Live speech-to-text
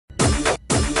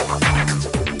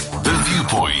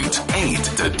Viewpoint, 8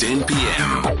 to 10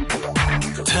 p.m.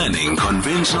 Turning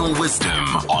conventional wisdom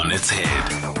on its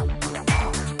head.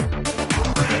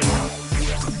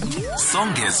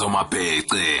 Songezo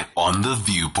Mapete on The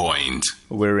Viewpoint.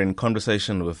 We're in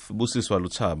conversation with Busiswa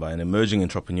Lutshaba, an emerging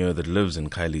entrepreneur that lives in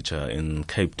Khayelitsha in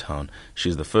Cape Town.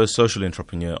 She's the first social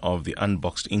entrepreneur of the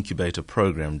Unboxed Incubator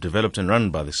Programme, developed and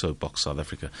run by the Soapbox South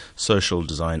Africa social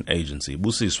design agency.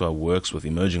 Busiswa works with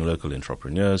emerging local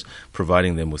entrepreneurs,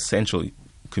 providing them with essential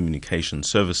communication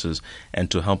services and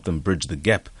to help them bridge the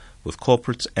gap with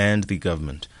corporates and the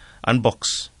government.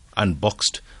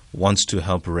 Unboxed wants to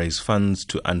help raise funds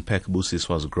to unpack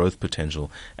Busiswa's growth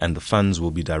potential, and the funds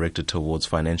will be directed towards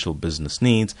financial business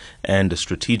needs and a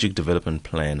strategic development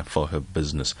plan for her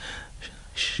business.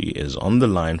 She is on the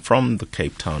line from the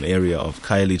Cape Town area of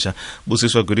Khayelitsha.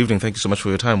 Busiswa, good evening. Thank you so much for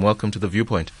your time. Welcome to The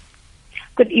Viewpoint.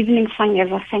 Good evening,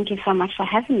 Songezo. Thank you so much for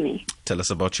having me. Tell us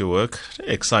about your work.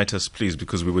 Excite us, please,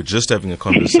 because we were just having a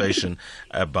conversation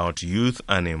about youth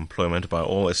unemployment. By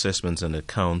all assessments and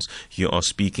accounts, you are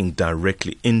speaking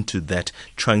directly into that,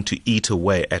 trying to eat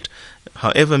away at,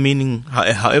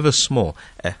 however small,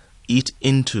 eat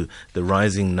into the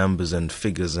rising numbers and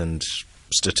figures and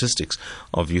statistics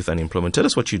of youth unemployment. Tell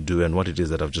us what you do and what it is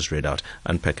that I've just read out.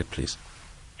 Unpack it, please.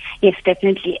 Yes,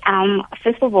 definitely.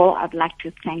 First of all, I'd like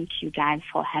to thank you guys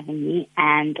for having me,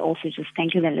 and also just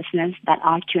thank you, the listeners that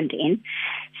are tuned in.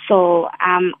 So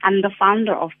I'm the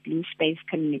founder of BluSpace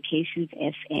Communications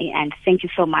SA, and thank you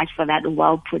so much for that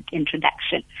well-put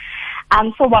introduction.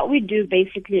 So what we do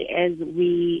basically is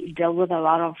we deal with a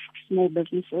lot of small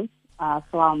businesses.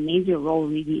 So our major role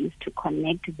really is to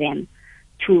connect them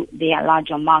to their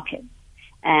larger markets.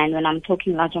 And when I'm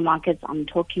talking larger markets, I'm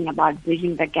talking about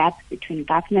bridging the gap between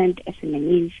government,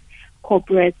 SMEs,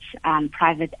 corporates,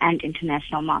 private and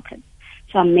international markets.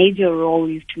 So a major role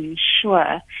is to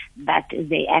ensure that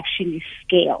they actually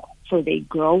scale, so they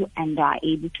grow and are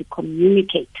able to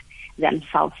communicate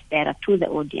themselves better to the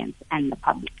audience and the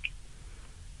public.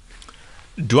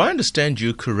 Do I understand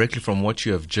you correctly from what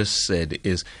you have just said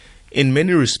is, in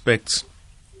many respects,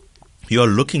 you're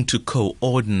looking to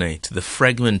coordinate the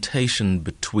fragmentation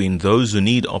between those who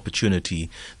need opportunity,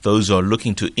 those who are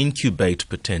looking to incubate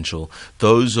potential,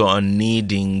 those who are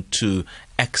needing to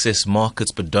access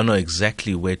markets but don't know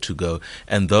exactly where to go,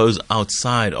 and those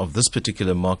outside of this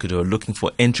particular market who are looking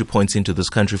for entry points into this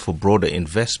country for broader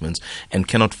investments and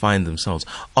cannot find themselves.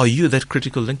 Are you that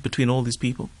critical link between all these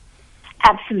people?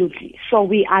 Absolutely. So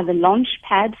we are the launch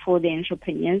pad for the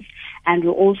entrepreneurs, and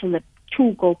we're also the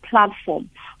to-go platform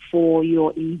for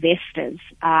your investors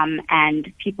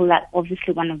and people that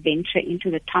obviously want to venture into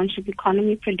the township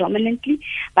economy predominantly,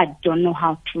 but don't know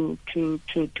how to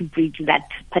bridge that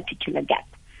particular gap.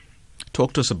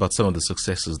 Talk to us about some of the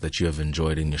successes that you have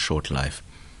enjoyed in your short life.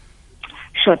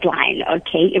 Short line,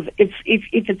 okay. If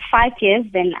it's 5 years,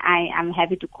 then I am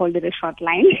happy to call it a short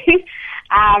line.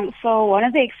 So one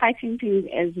of the exciting things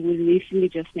is we recently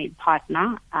just made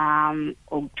partner,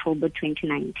 October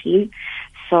 2019.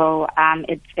 So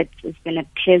it's been a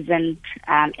pleasant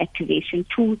activation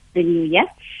to the new year.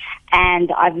 And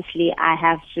obviously I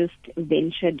have just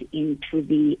ventured into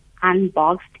the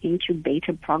Unboxed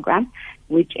Incubator Programme,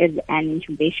 which is an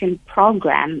incubation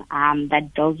program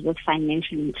that deals with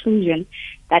financial inclusion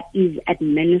that is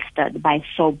administered by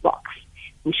Soapbox,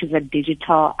 which is a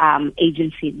digital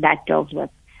agency that deals with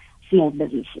small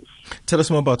businesses. Tell us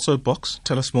more about Soapbox.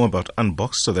 Tell us more about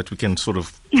Unboxed so that we can sort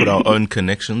of put our own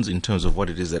connections in terms of what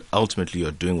it is that ultimately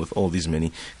you're doing with all these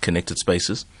many connected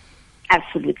spaces.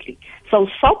 Absolutely. So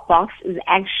Soapbox is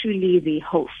actually the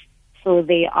host. So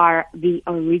they are the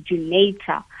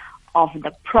originator of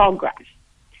the program.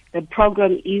 The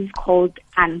program is called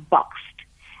Unboxed.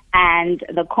 And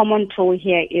the common tool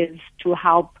here is to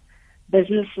help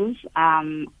businesses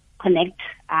connect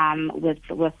with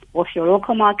both your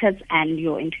local markets and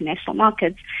your international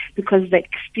markets, because the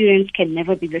experience can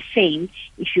never be the same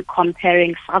if you're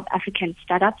comparing South African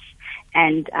startups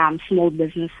and small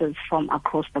businesses from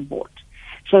across the board.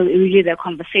 So really the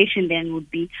conversation then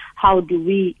would be, how do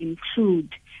we include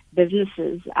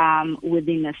businesses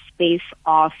within a space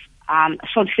of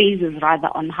short phases rather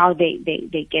on how they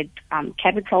get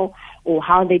capital, or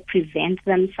how they present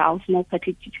themselves more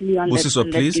particularly on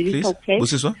Busiswa, the digital place.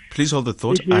 Busiswa, please hold the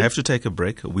thought. I have to take a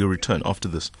break. We'll return after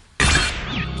this.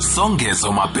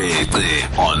 Songezo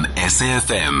Mapete on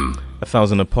SAFM.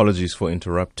 1,000 apologies for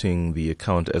interrupting the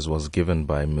account as was given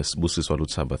by Miss Busiswa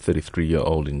Lutshaba,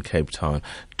 33-year-old in Cape Town,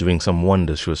 doing some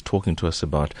wonders. She was talking to us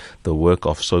about the work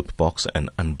of Soapbox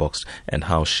and Unboxed and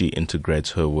how she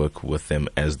integrates her work with them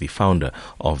as the founder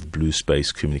of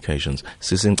BluSpace Communications.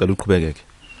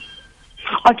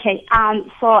 Okay.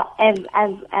 So as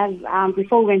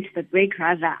before we went to the break,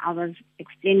 rather, I was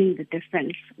explaining the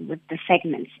difference with the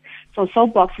segments. So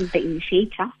Soapbox is the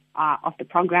initiator of the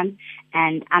program,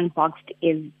 and Unboxed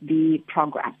is the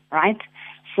program, right?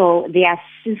 So they are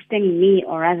assisting me,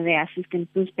 or rather, they are assisting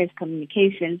BluSpace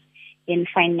Communications in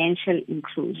financial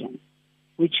inclusion,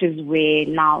 which is where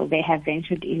now they have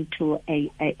ventured into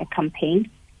a campaign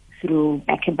through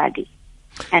Back a Buddy.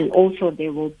 And also they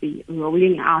will be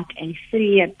rolling out a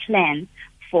 3-year plan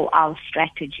for our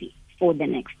strategy for the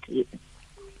next year.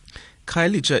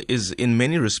 Khayelitsha is in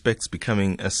many respects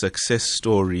becoming a success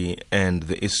story, and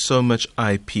there is so much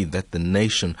IP that the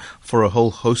nation, for a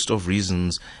whole host of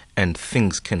reasons and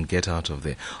things, can get out of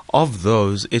there. Of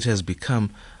those, it has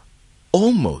become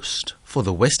almost, for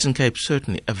the Western Cape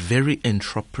certainly, a very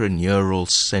entrepreneurial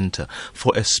center,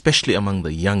 for especially among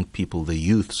the young people, the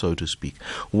youth, so to speak.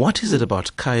 What is it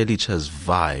about Khayelitsha's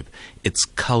vibe, its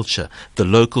culture, the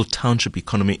local township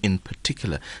economy in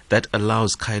particular, that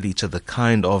allows Khayelitsha the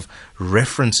kind of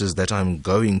references that I'm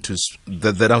going to,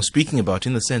 that I'm speaking about,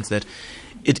 in the sense that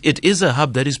it is a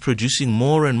hub that is producing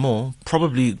more and more,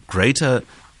 probably greater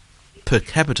per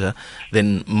capita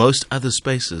than most other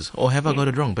spaces? Or have I got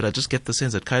it wrong? But I just get the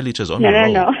sense that Khayelitsha is on the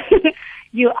roll. No.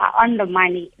 You are on the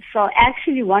money. So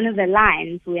actually one of the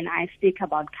lines when I speak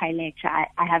about Khayelitsha,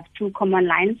 I have two common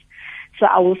lines. So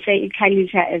I will say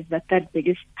Khayelitsha is the third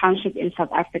biggest township in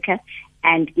South Africa,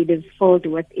 and it is filled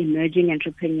with emerging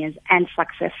entrepreneurs and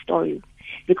success stories.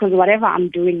 Because whatever I'm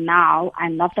doing now,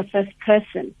 I'm not the first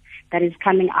person that is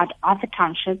coming out of a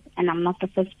township, and I'm not the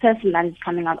first person that is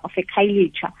coming out of a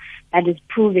Khayelitsha that is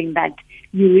proving that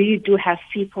you really do have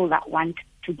people that want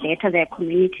to better their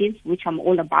communities, which I'm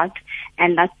all about,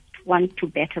 and that want to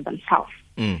better themselves.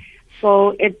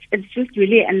 So it's just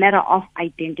really a matter of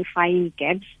identifying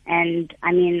gaps. And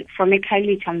I mean, from a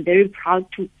Khayelitsha, I'm very proud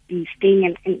to be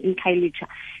staying in Khayelitsha,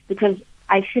 because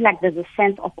I feel like there's a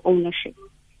sense of ownership.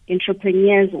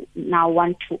 Entrepreneurs now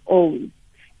want to own.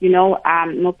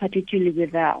 More particularly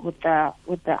with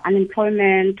the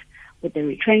unemployment, with the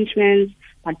retrenchments,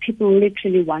 but people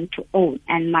literally want to own.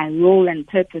 And my role and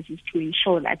purpose is to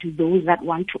ensure that those that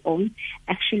want to own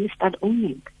actually start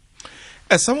owning.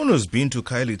 As someone who's been to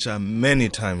Khayelitsha many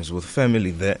times with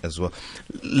family there as well,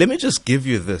 let me just give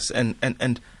you this, and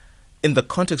in the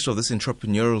context of this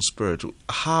entrepreneurial spirit,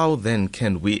 how then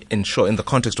can we ensure, in the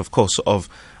context, of course, of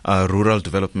rural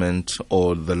development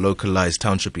or the localized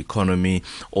township economy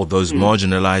or those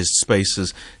marginalized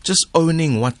spaces, just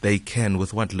owning what they can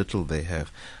with what little they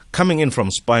have? Coming in from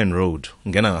Spine Road,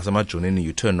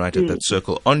 you turn right at that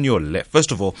circle. On your left,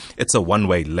 first of all, it's a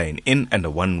one-way lane in and a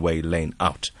one-way lane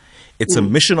out. It's a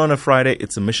mission on a Friday,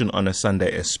 it's a mission on a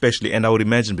Sunday especially, and I would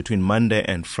imagine between Monday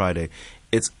and Friday,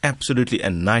 it's absolutely a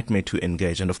nightmare to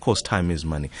engage. And of course, time is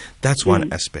money. That's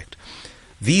one aspect.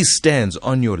 These stands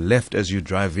on your left as you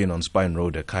drive in on Spine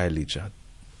Road at Khayelitsha,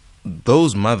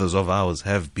 those mothers of ours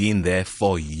have been there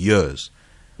for years.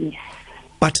 Yes.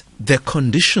 But the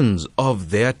conditions of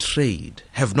their trade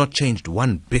have not changed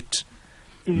one bit.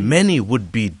 Many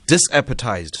would be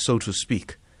disappetized, so to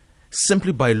speak,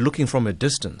 simply by looking from a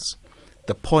distance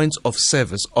the points of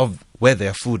service of where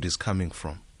their food is coming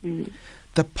from.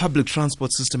 The public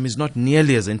transport system is not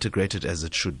nearly as integrated as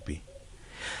it should be.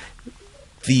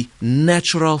 The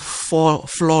natural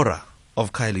flora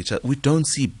of Khayelitsha, we don't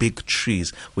see big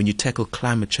trees when you tackle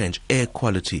climate change, air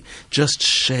quality, just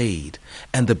shade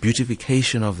and the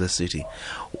beautification of the city.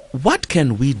 What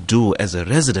can we do as a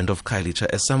resident of Khayelitsha,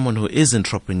 as someone who is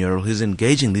entrepreneurial, who is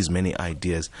engaging these many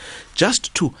ideas,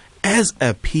 just to, as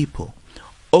a people,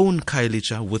 own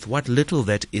Khayelitsha with what little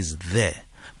that is there,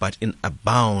 but in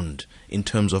abound in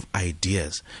terms of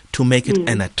ideas, to make it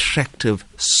an attractive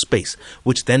space,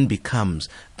 which then becomes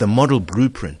the model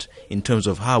blueprint in terms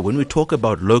of how, when we talk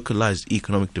about localized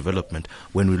economic development,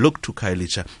 when we look to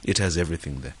Khayelitsha, it has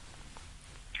everything there.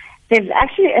 There's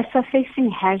actually a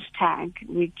surfacing hashtag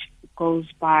which goes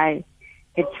by,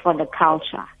 it's for the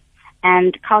culture.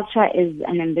 And culture is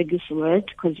an ambiguous word,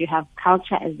 because you have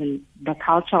culture as in the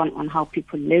culture on how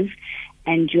people live,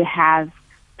 and you have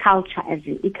culture as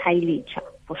in Khayelitsha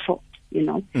for short,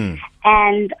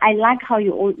 And I like how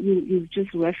you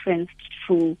just referenced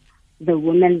to the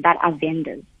women that are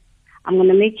vendors. I'm going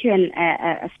to make you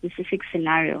a specific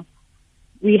scenario.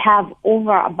 We have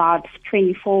over about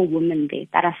 24 women there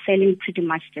that are selling pretty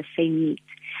much the same meat.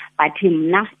 But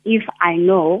if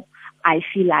I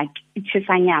feel like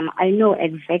I know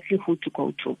exactly who to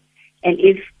go to. And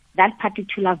if that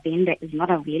particular vendor is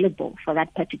not available for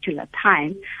that particular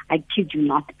time, I kid you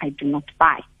not, I do not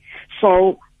buy.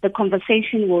 So the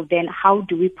conversation will then, how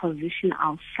do we position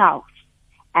ourselves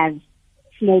as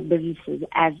small businesses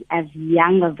as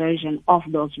younger version of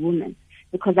those women.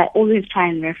 Because I always try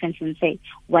and reference and say,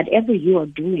 whatever you are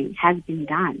doing has been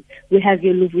done. We have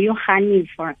your Luvuyo Khani,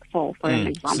 for an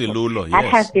example, Silulo, that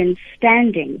yes. has been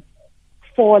standing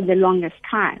for the longest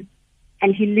time.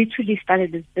 And he literally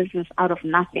started his business out of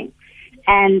nothing.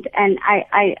 And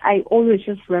I always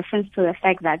just reference to the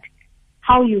fact that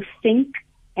how you think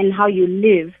and how you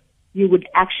live, you would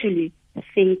actually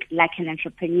think like an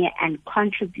entrepreneur and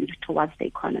contribute towards the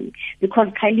economy. Because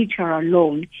Khayelitsha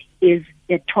alone is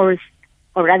a tourist,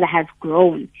 or rather has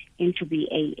grown into be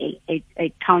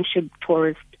a township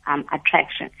tourist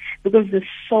attraction, because there's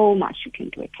so much you can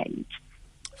do at Khayelitsha.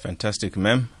 Fantastic,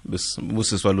 ma'am.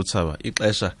 Busiswa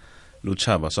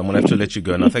Lutshaba. So I'm going to have to let you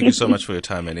go now. Thank you so much for your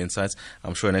time and insights.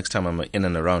 I'm sure next time I'm in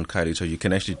and around Khayelitsha, you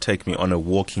can actually take me on a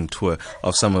walking tour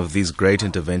of some of these great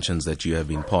interventions that you have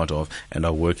been part of and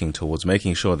are working towards,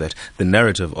 making sure that the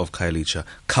narrative of Khayelitsha,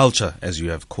 culture as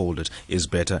you have called it, is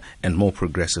better and more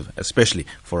progressive, especially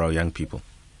for our young people.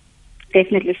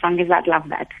 Definitely, Sangis, I'd love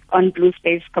that. On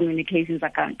BluSpace Communications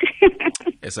account.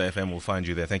 SAFM will find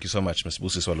you there. Thank you so much, Ms.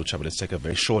 Busiswa Lutshaba. Let's take a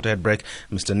very short ad break.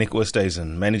 Mr. Nick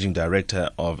Oosthuizen, Managing Director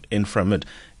of Inframid,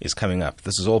 is coming up.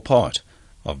 This is all part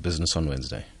of Business on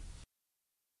Wednesday.